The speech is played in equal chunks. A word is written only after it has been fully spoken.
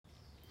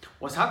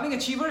What's happening,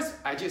 Achievers?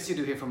 Ajay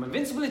Sidhu here from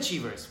Invincible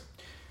Achievers.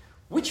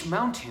 Which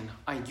mountain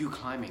are you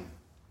climbing?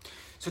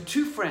 So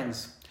two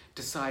friends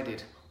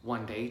decided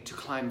one day to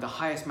climb the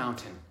highest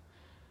mountain.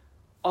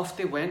 Off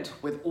they went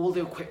with all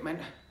their equipment,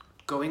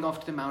 going off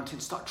to the mountain,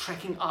 start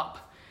trekking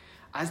up.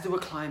 As they were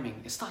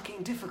climbing, it started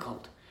getting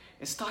difficult.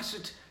 It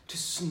started to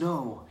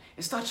snow.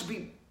 It started to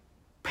be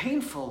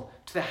painful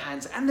to their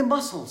hands and their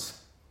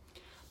muscles.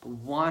 But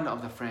one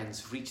of the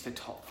friends reached the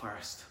top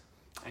first.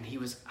 And he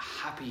was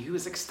happy, he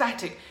was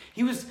ecstatic,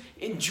 he was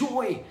in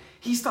joy.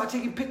 He started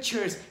taking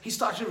pictures. He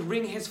started to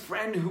ring his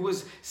friend who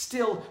was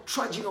still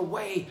trudging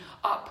away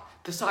up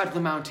the side of the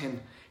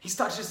mountain. He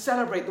started to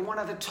celebrate. The one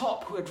at the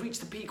top who had reached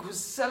the peak was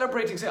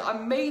celebrating, saying, I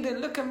made it,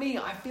 look at me,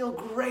 I feel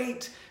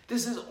great,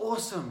 this is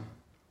awesome.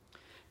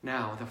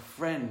 Now the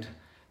friend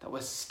that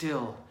was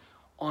still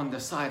on the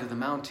side of the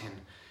mountain,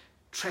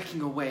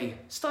 trekking away,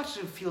 started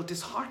to feel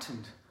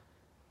disheartened.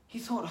 He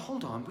thought,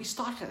 hold on, we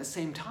started at the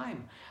same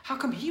time. How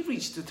come he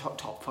reached the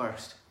top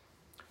first?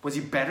 Was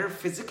he better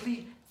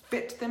physically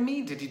fit than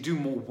me? Did he do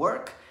more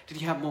work? Did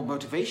he have more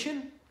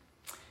motivation?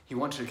 He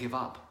wanted to give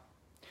up,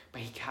 but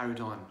he carried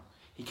on.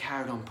 He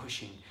carried on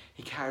pushing.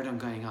 He carried on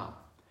going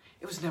up.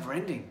 It was never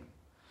ending.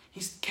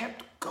 He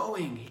kept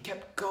going. He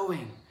kept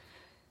going.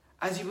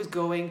 As he was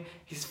going,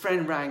 his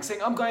friend rang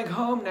saying, I'm going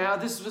home now.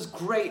 This was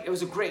great. It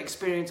was a great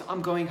experience.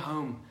 I'm going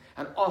home.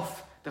 And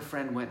off the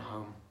friend went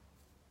home.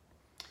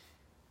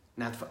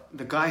 Now,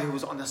 the guy who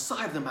was on the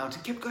side of the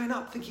mountain kept going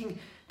up, thinking,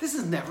 this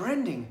is never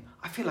ending.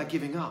 I feel like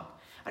giving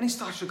up. And he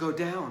started to go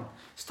down,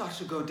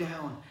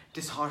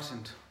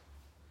 disheartened.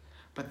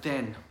 But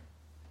then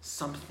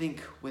something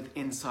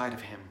inside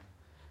of him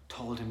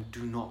told him,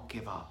 do not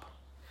give up.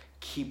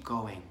 Keep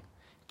going.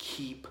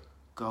 Keep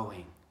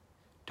going.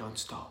 Don't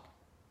stop.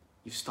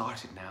 You've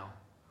started now.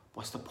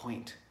 What's the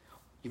point?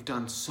 You've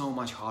done so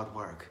much hard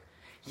work.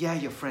 Yeah,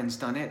 your friend's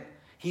done it.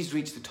 He's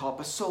reached the top,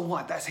 but so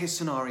what? That's his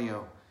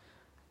scenario.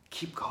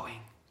 Keep going,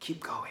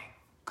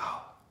 go.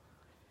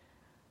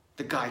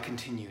 The guy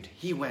continued.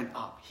 He went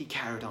up, he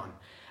carried on.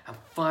 And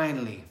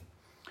finally,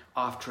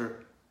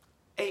 after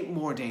 8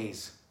 more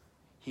days,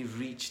 he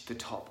reached the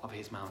top of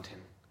his mountain.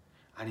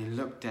 And he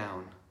looked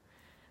down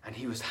and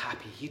he was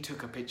happy. He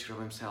took a picture of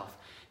himself.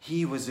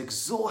 He was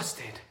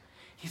exhausted.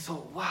 He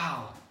thought,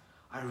 wow,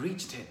 I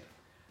reached it.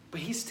 But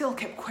he still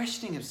kept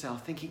questioning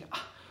himself, thinking,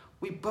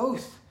 we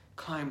both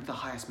climbed the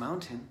highest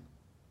mountain.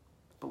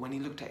 But when he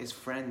looked at his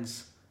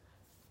friend's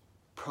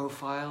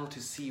profile to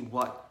see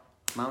what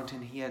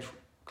mountain he had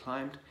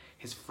climbed,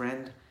 his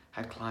friend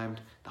had climbed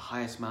the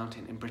highest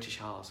mountain in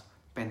British Isles,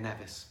 Ben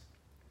Nevis.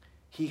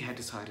 He had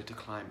decided to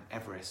climb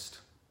Everest.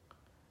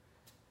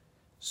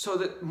 So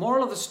the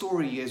moral of the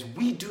story is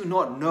we do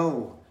not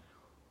know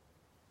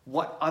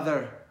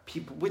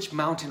which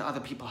mountain other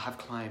people have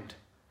climbed.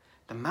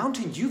 The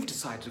mountain you've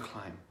decided to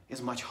climb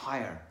is much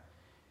higher.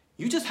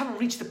 You just haven't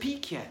reached the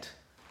peak yet.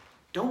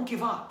 Don't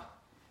give up.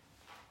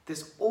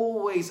 There's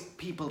always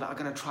people that are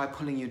going to try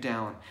pulling you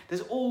down.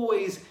 There's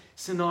always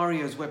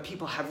scenarios where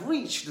people have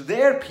reached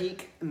their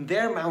peak in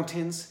their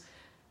mountains.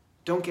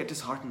 Don't get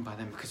disheartened by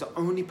them, because the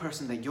only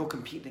person that you're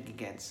competing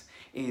against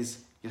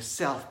is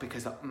yourself,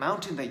 because the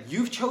mountain that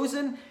you've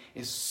chosen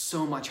is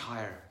so much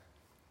higher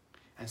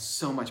and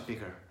so much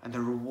bigger, and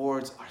the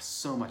rewards are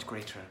so much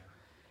greater.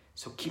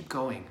 So keep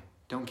going.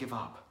 Don't give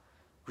up.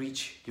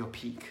 Reach your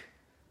peak.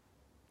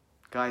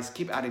 Guys,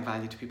 keep adding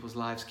value to people's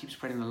lives. Keep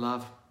spreading the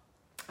love.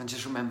 And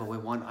just remember, we're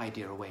one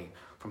idea away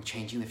from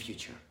changing the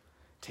future.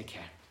 Take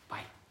care.